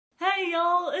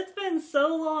it's been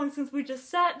so long since we just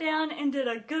sat down and did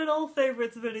a good old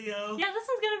favorites video. Yeah, this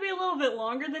one's gonna be a little bit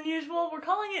longer than usual. We're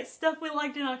calling it stuff we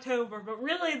liked in October, but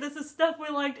really this is stuff we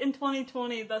liked in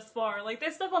 2020 thus far. Like,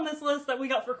 there's stuff on this list that we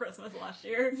got for Christmas last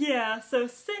year. Yeah, so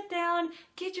sit down,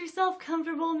 get yourself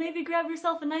comfortable, maybe grab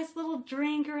yourself a nice little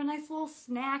drink or a nice little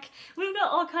snack. We've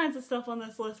got all kinds of stuff on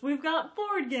this list. We've got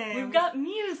board games. We've got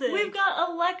music. We've got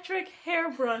electric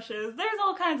hairbrushes. There's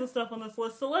all kinds of stuff on this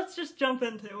list, so let's just jump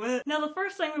into it. Now, the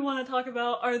first thing we want to talk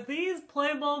about are these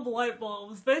PLAYBULB light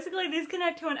bulbs. Basically, these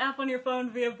connect to an app on your phone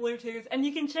via Bluetooth, and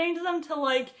you can change them to,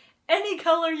 like, any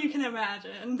color you can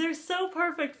imagine. They're so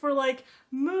perfect for, like,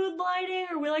 mood lighting,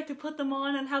 or we like to put them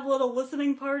on and have little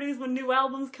listening parties when new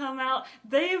albums come out.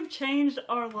 They've changed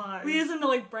our lives. We use them to,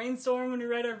 like, brainstorm when we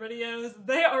write our videos.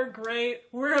 They are great.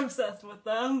 We're obsessed with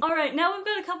them. Alright, now we've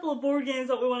got a couple of board games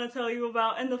that we want to tell you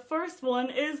about, and the first one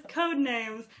is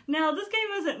Codenames. Now, this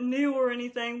game isn't new or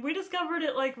anything. We discovered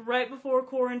it, like, right before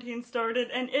quarantine started,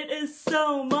 and it is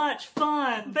so much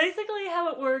fun! Basically, how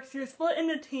it works, you're split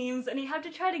into teams, and you have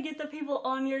to try to get the people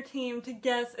on your team to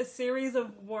guess a series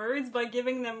of words by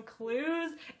giving them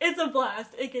clues. It's a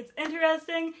blast. It gets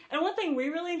interesting, and one thing we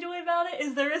really enjoy about it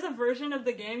is there is a version of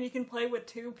the game you can play with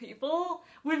 2 people.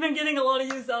 We've been getting a lot of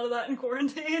use out of that in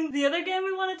quarantine. The other game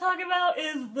we want to talk about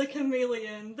is the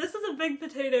Chameleon. This is a big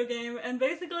potato game, and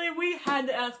basically we had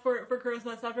to ask for it for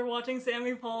Christmas after watching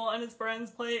AmazingPhil and his friends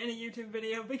play it in a YouTube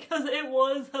video because it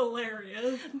was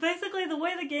hilarious. Basically, the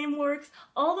way the game works,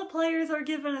 all the players are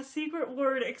given a secret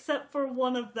word except for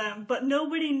one of them, but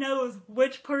nobody knows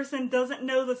which person doesn't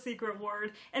know the secret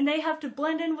word, and they have to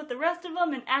blend in with the rest of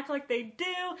them and act like they do.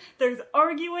 There's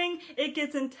arguing, it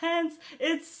gets intense,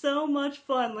 it's so much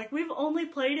fun. Like, we've only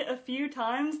played it a few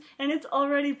times, and it's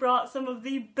already brought some of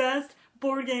the best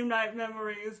board game night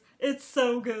memories. It's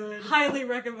so good. Highly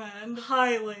recommend.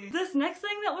 Highly. This next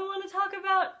thing that we want to talk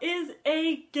about is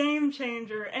a game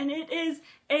changer, and it is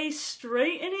a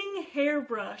straightening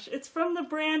hairbrush. It's from the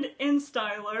brand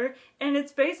InStyler, and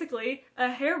it's basically a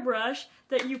hairbrush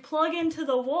that you plug into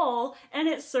the wall, and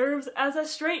it serves as a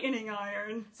straightening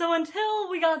iron. So until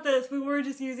we got this, we were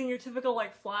just using your typical,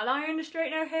 like, flat iron to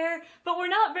straighten our hair, but we're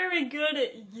not very good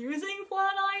at using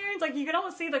flat irons. Like, you can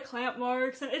almost see the clamp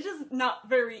marks, and it's just not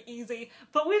very easy.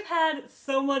 But we've had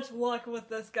so much luck with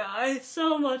this guy.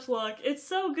 So much luck. It's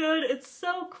so good. It's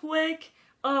so quick.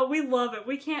 We love it.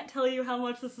 We can't tell you how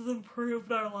much this has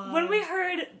improved our lives. When we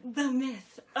heard the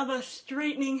myth of a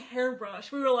straightening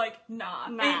hairbrush, we were like, nah,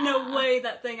 ain't no way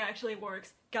that thing actually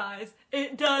works. Guys,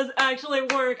 it does actually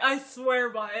work, I swear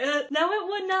by it. Now, it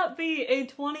would not be a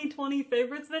 2020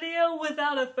 favorites video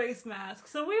without a face mask,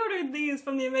 so we ordered these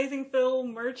from the AmazingPhil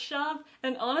merch shop,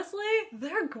 and honestly,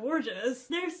 they're gorgeous.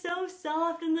 They're so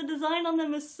soft, and the design on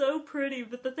them is so pretty,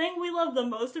 but the thing we love the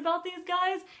most about these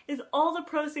guys is all the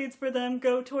proceeds for them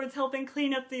go towards helping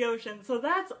clean up the ocean, so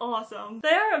that's awesome. They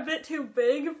are a bit too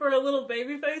big for our little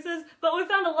baby faces, but we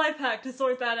found a life hack to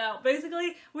sort that out.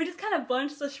 Basically, we just kind of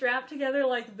bunch the strap together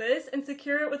like this and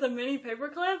secure it with a mini paper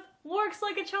clip. Works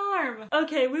like a charm!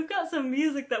 Okay, we've got some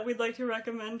music that we'd like to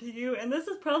recommend to you, and this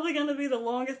is probably going to be the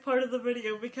longest part of the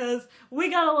video because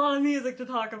we got a lot of music to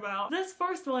talk about. This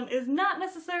first one is not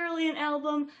necessarily an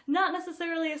album, not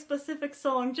necessarily a specific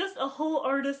song, just a whole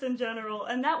artist in general,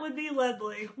 and that would be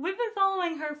Leadley. We've been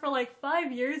following her for like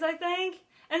 5 years, I think.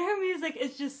 And her music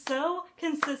is just so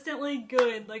consistently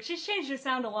good. Like, she's changed her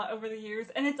sound a lot over the years,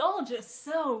 and it's all just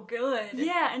so good.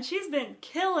 Yeah, and she's been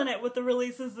killing it with the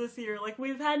releases this year. Like,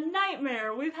 we've had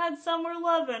Nightmare, we've had Summer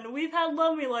Lovin', we've had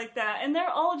Love Me Like That, and they're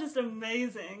all just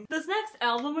amazing. This next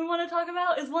album we want to talk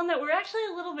about is one that we're actually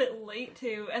a little bit late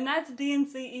to, and that's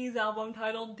DNCE's album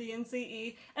titled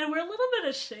DNCE, and we're a little bit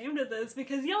ashamed of this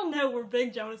because y'all know we're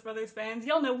big Jonas Brothers fans,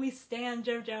 y'all know we stan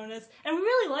Joe Jonas, and we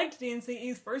really liked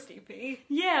DNCE's first EP.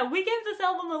 Yeah, we gave this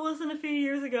album a listen a few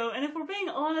years ago, and if we're being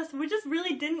honest, we just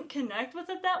really didn't connect with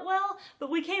it that well,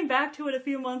 but we came back to it a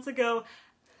few months ago,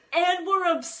 and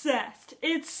we're obsessed.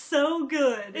 It's so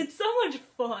good. It's so much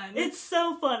fun. It's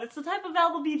so fun. It's the type of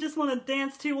album you just want to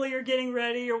dance to while you're getting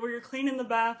ready or while you're cleaning the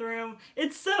bathroom.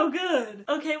 It's so good.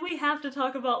 Okay, we have to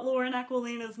talk about Lauren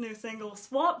Aquilina's new single.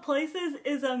 Swap Places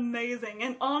is amazing,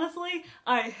 and honestly,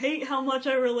 I hate how much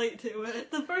I relate to it.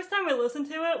 The first time I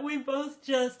listened to it, we both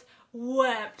just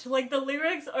wept. Like, the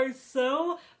lyrics are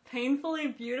so painfully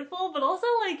beautiful, but also,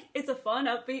 like, it's a fun,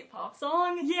 upbeat pop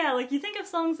song. Yeah, like, you think of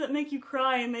songs that make you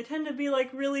cry, and they tend to be, like,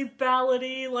 really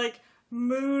ballady, like,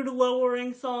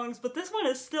 mood-lowering songs, but this one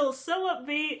is still so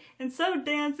upbeat and so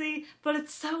dancey, but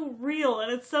it's so real and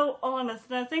it's so honest,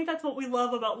 and I think that's what we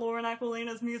love about Lauren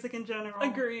Aquilina's music in general.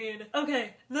 Agreed.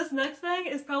 Okay, this next thing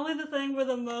is probably the thing we're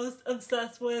the most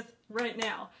obsessed with right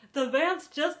now. The Vamps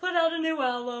just put out a new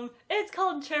album. It's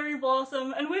called Cherry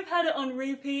Blossom, and we've had it on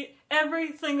repeat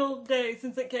every single day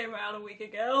since it came out a week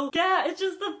ago. Yeah, it's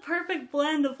just the perfect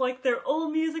blend of like their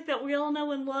old music that we all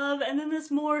know and love, and then this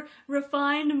more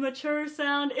refined, mature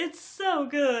sound. It's so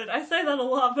good. I say that a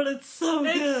lot, but it's so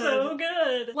good. It's so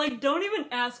good. Like, don't even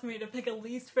ask me to pick a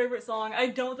least favorite song. I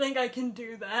don't think I can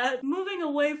do that. Moving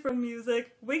away from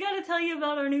music, we gotta tell you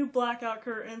about our new Blackout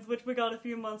curtains, which we got a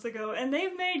few months ago, and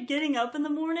they've made getting up in the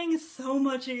morning so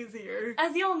much easier.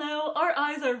 As y'all know, our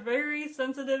eyes are very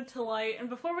sensitive to light, and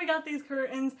before we got these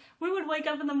curtains, we would wake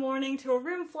up in the morning to a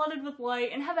room flooded with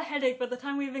light and have a headache by the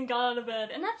time we even got out of bed,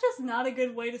 and that's just not a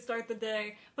good way to start the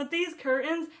day. But these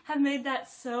curtains have made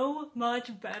that so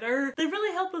much better. They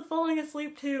really help with falling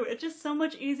asleep too. It's just so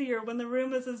much easier when the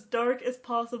room is as dark as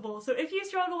possible. So if you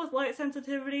struggle with light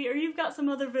sensitivity or you've got some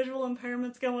other visual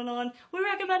impairments going on, we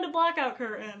recommend a blackout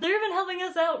curtain. They're even helping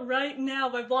us out right now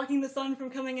by blocking the sun from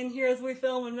coming in here as we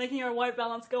film and making our white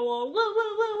balance go all woo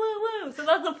woo woo woo woo. So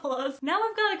that's a plus. Now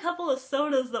I've got a couple of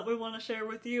sodas that we want to share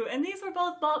with you, and these were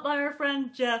both bought by our friend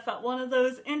Jeff at one of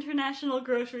those international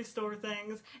grocery store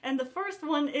things. And the first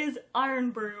one is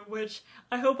Irn-Bru, which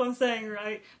I hope I'm saying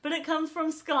right, but it comes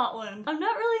from Scotland. I'm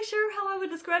not really sure how I would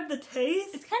describe the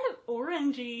taste. It's kind of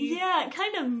orangey. Yeah,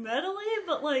 kind of metally,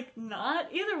 but like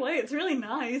not. Either way, it's really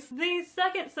nice. The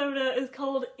second soda is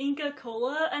called Inca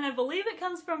Kola, and I believe it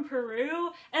comes from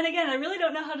Peru. And again, I really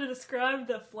don't know how to describe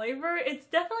the flavor. It's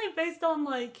definitely based on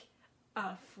like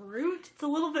fruit. It's a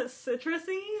little bit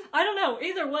citrusy. I don't know.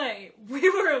 Either way, we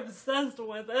were obsessed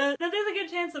with it. Now there's a good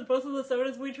chance that both of the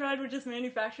sodas we tried were just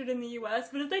manufactured in the US,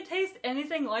 but if they taste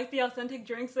anything like the authentic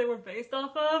drinks they were based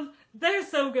off of, they're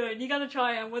so good. You gotta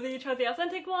try them, whether you try the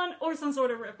authentic one or some sort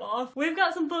of ripoff. We've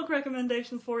got some book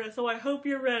recommendations for you, so I hope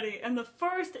you're ready. And the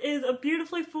first is A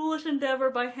Beautifully Foolish Endeavor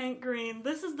by Hank Green.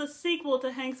 This is the sequel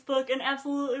to Hank's book, An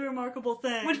Absolutely Remarkable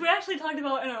Thing, which we actually talked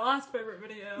about in our last favorite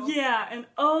video. Yeah, and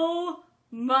oh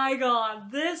my god,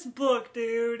 this book,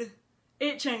 dude,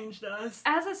 it changed us.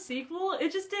 As a sequel,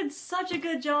 it just did such a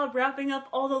good job wrapping up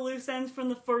all the loose ends from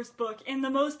the first book in the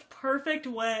most perfect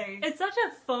way. It's such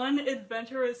a fun,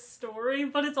 adventurous story,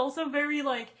 but it's also very,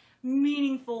 like,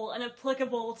 meaningful and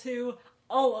applicable to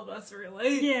all of us,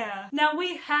 really. Yeah. Now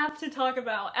we have to talk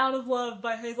about Out of Love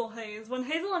by Hazel Hayes. When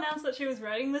Hazel announced that she was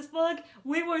writing this book,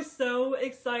 we were so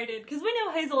excited because we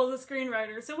know Hazel is a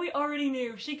screenwriter, so we already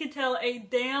knew she could tell a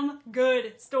damn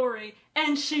good story,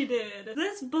 and she did.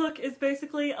 This book is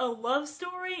basically a love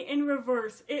story in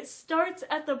reverse. It starts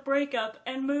at the breakup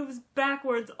and moves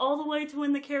backwards all the way to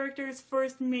when the characters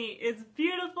first meet. It's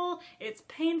beautiful, it's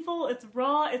painful, it's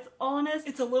raw, it's honest,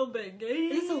 it's a little bit gay.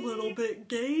 It's a little bit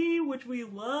gay, which we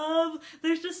love.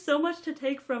 There's just so much to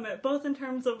take from it, both in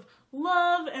terms of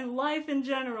love and life in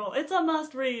general. It's a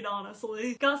must read,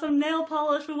 honestly. Got some nail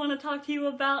polish we want to talk to you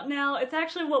about now. It's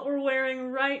actually what we're wearing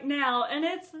right now, and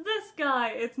it's this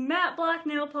guy. It's matte black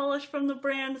nail polish from the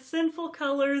brand Sinful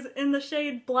Colors in the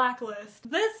shade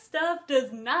Blacklist. This stuff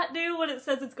does not do what it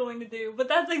says it's going to do, but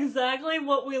that's exactly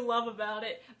what we love about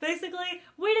it. Basically,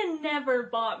 we'd have never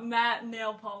bought matte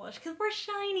nail polish because we're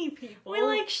shiny people. We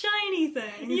like shiny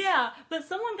things. Yeah, but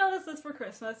someone got us this for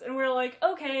Christmas, and we're like,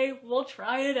 okay, we'll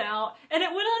try it out. And it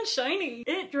went on shiny.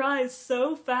 It dries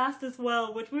so fast as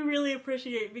well, which we really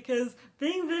appreciate because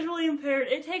being visually impaired,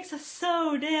 it takes us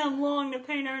so damn long to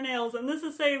paint our nails, and this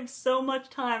has saved so much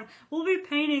time. We'll be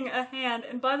painting a hand,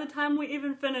 and by the time we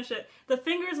even finish it, the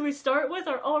fingers we start with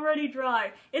are already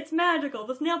dry. It's magical.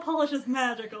 This nail polish is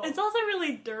magical. It's also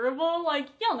really durable. Like,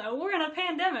 y'all know, we're in a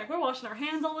pandemic. We're washing our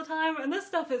hands all the time, and this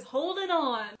stuff is holding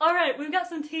on. Alright, we've got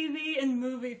some TV and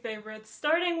movie favorites,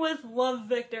 starting with Love,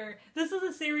 Victor. This is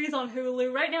a series on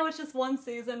Hulu. Right now it's just one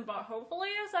season, but hopefully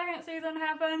a second season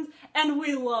happens, and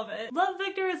we love it. Love,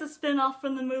 Victor is a spin-off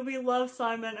from the movie Love,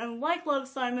 Simon, and like Love,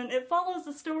 Simon, it follows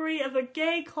the story of a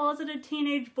gay, closeted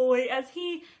teenage boy as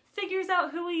he figures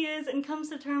out who he is and comes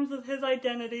to terms with his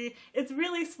identity. It's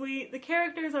really sweet, the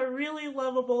characters are really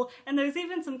lovable, and there's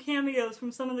even some cameos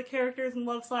from some of the characters in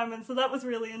Love, Simon, so that was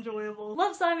really enjoyable.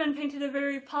 Love, Simon painted a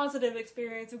very positive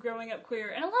experience of growing up queer,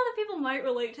 and a lot of people might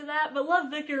relate to that, but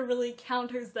Love, Victor really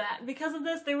counters that. Because of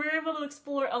this, they were able to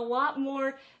explore a lot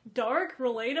more dark,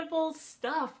 relatable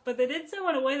stuff, but they did so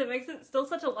in a way that makes it still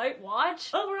such a light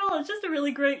watch. Overall, it's just a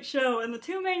really great show, and the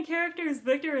two main characters,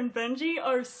 Victor and Benji,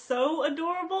 are so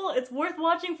adorable. adorable, it's worth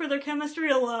watching for their chemistry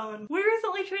alone. We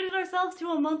recently treated ourselves to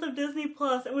a month of Disney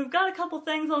Plus, and we've got a couple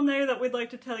things on there that we'd like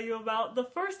to tell you about. The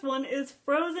first one is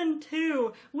Frozen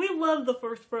 2. We love the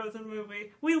first Frozen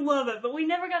movie. We love it, but we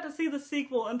never got to see the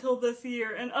sequel until this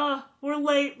year, and we're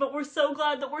late, but we're so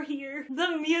glad that we're here.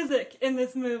 The music in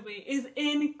this movie is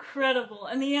incredible,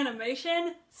 and the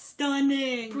animation,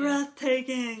 stunning.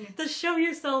 Breathtaking. The show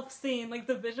yourself scene, like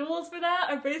the visuals for that,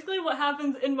 are basically what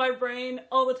happens in my brain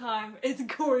all the time. It's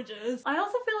gorgeous. I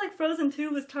also feel like Frozen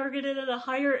 2 was targeted at a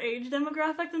higher age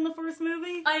demographic than the first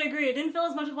movie. I agree, it didn't feel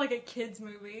as much of like a kid's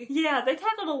movie. Yeah, they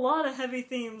tackled a lot of heavy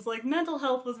themes, like mental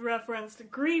health was referenced,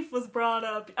 grief was brought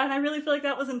up, and I really feel like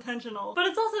that was intentional. But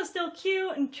it's also still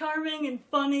cute and charming and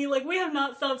funny, like we have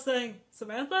not stopped saying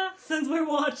Samantha since we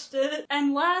watched it.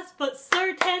 And last but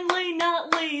certainly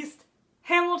not least,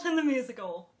 Hamilton the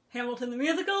Musical. Hamilton the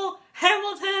Musical,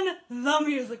 Hamilton the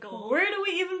Musical. Where do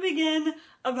we even begin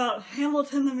about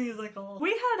Hamilton the Musical?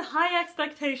 We had high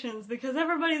expectations because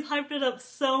everybody's hyped it up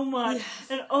so much. Yes.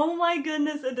 And oh my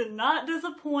goodness, it did not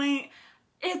disappoint.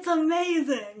 It's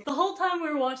amazing! The whole time we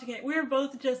were watching it, we were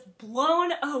both just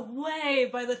blown away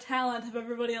by the talent of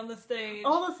everybody on the stage.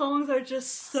 All the songs are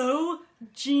just so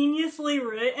geniusly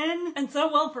written and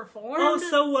so well performed. Oh,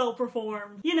 so well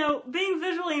performed. You know, being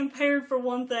visually impaired for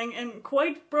one thing and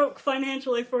quite broke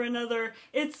financially for another,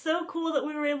 it's so cool that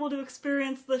we were able to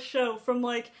experience the show from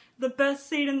like the best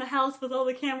seat in the house with all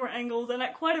the camera angles and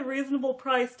at quite a reasonable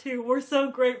price too. We're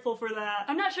so grateful for that.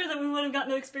 I'm not sure that we would have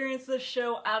gotten to experience this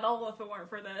show at all if it weren't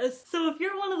for this. So if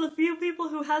you're one of the few people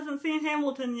who hasn't seen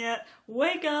Hamilton yet,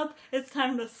 wake up. It's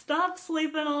time to stop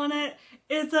sleeping on it.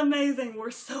 It's amazing.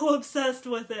 We're so obsessed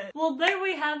with it. Well, there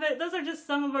we have it. Those are just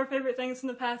some of our favorite things from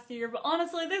the past year, but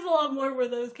honestly, there's a lot more where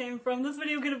those came from. This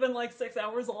video could have been like 6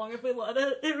 hours long if we let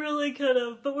it. It really could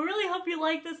have. But we really hope you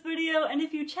liked this video, and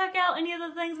if you check out any of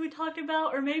the things we talked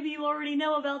about, or maybe you already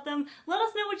know about them, let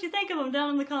us know what you think of them down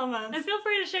in the comments. And feel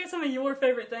free to share some of your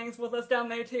favorite things with us down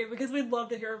there too, because we'd love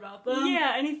to hear about them.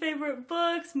 Yeah, any favorite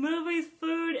books, movies,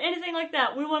 food, anything like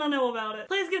that. We want to know about it.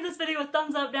 Please give this video a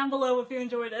thumbs up down below if you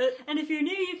enjoyed it. And if you're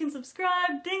new, you can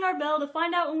subscribe, ding our bell to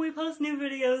find out when we post new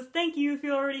videos. Thank you if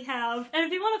you already have. And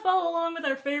if you want to follow along with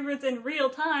our favorites in real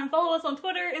time, follow us on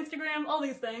Twitter, Instagram, all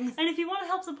these things. And if you want to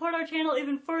help support our channel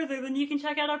even further, then you can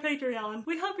check out our Patreon.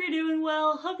 We hope you're doing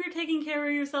well, hope you're taking care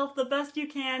of yourself the best you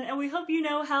can, and we hope you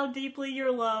know how deeply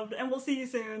you're loved, and we'll see you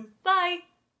soon. Bye!